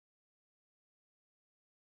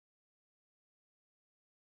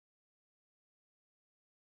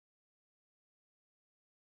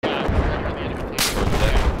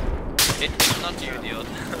onto you, idiot.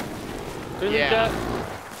 Yeah.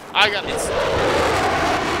 I got it.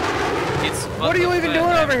 It's what are you even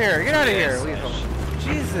doing over here? Get out of here, Lethal.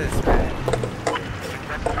 Jesus, man.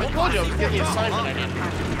 I told you I was getting the assignment I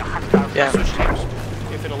needed. Yeah. Switch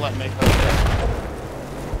teams, if it'll let me.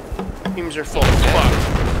 Teams are full.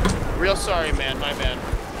 Fuck. Real sorry, man. My bad.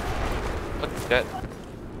 What's that?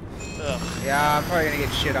 Ugh. Yeah, I'm probably gonna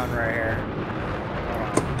get shit on right here.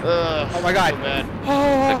 Ugh. Oh my god. So bad.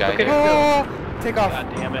 Oh, guy okay, there. oh, take off.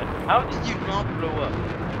 God damn it. How did you not blow up?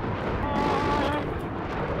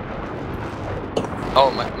 Oh,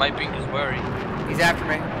 my ping is worried. He's after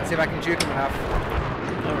me. Let's see if I can juke him enough.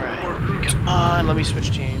 Alright. Come on, let me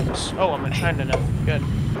switch teams. Oh, I'm in China now. Good.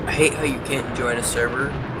 I hate how you can't join a server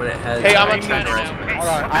when it has. Hey, I'm in China now. Hold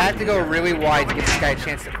on, I have to go really wide to give this guy a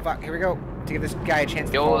chance to. Fuck, here we go. To give this guy a chance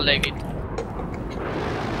to. Yo, leg it.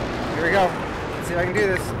 Here we go. Let's see if I can do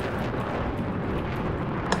this.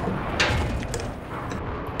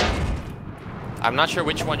 I'm not sure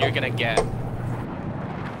which one you're gonna get.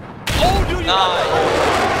 Oh, dude, you got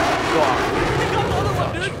Nice. another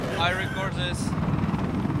one, dude. I record this.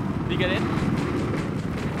 Did you get in?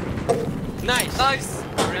 Nice. Nice.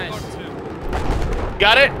 Record two.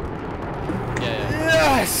 Got it? Yeah.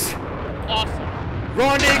 Yes! Awesome.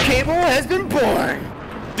 Rondé Cable has been born!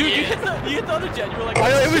 Dude, you hit the other jet. You were like, I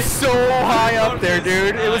know, it was so high up there,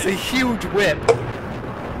 dude. It was a huge whip.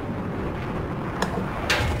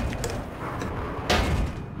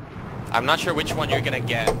 I'm not sure which one you're gonna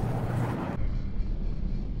get.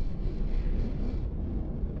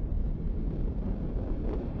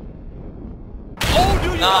 oh,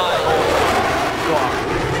 dude, you Nice.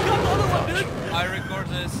 got another one, dude. I record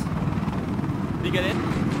this. Did you get in?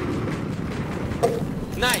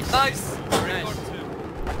 Nice. Nice. Record two.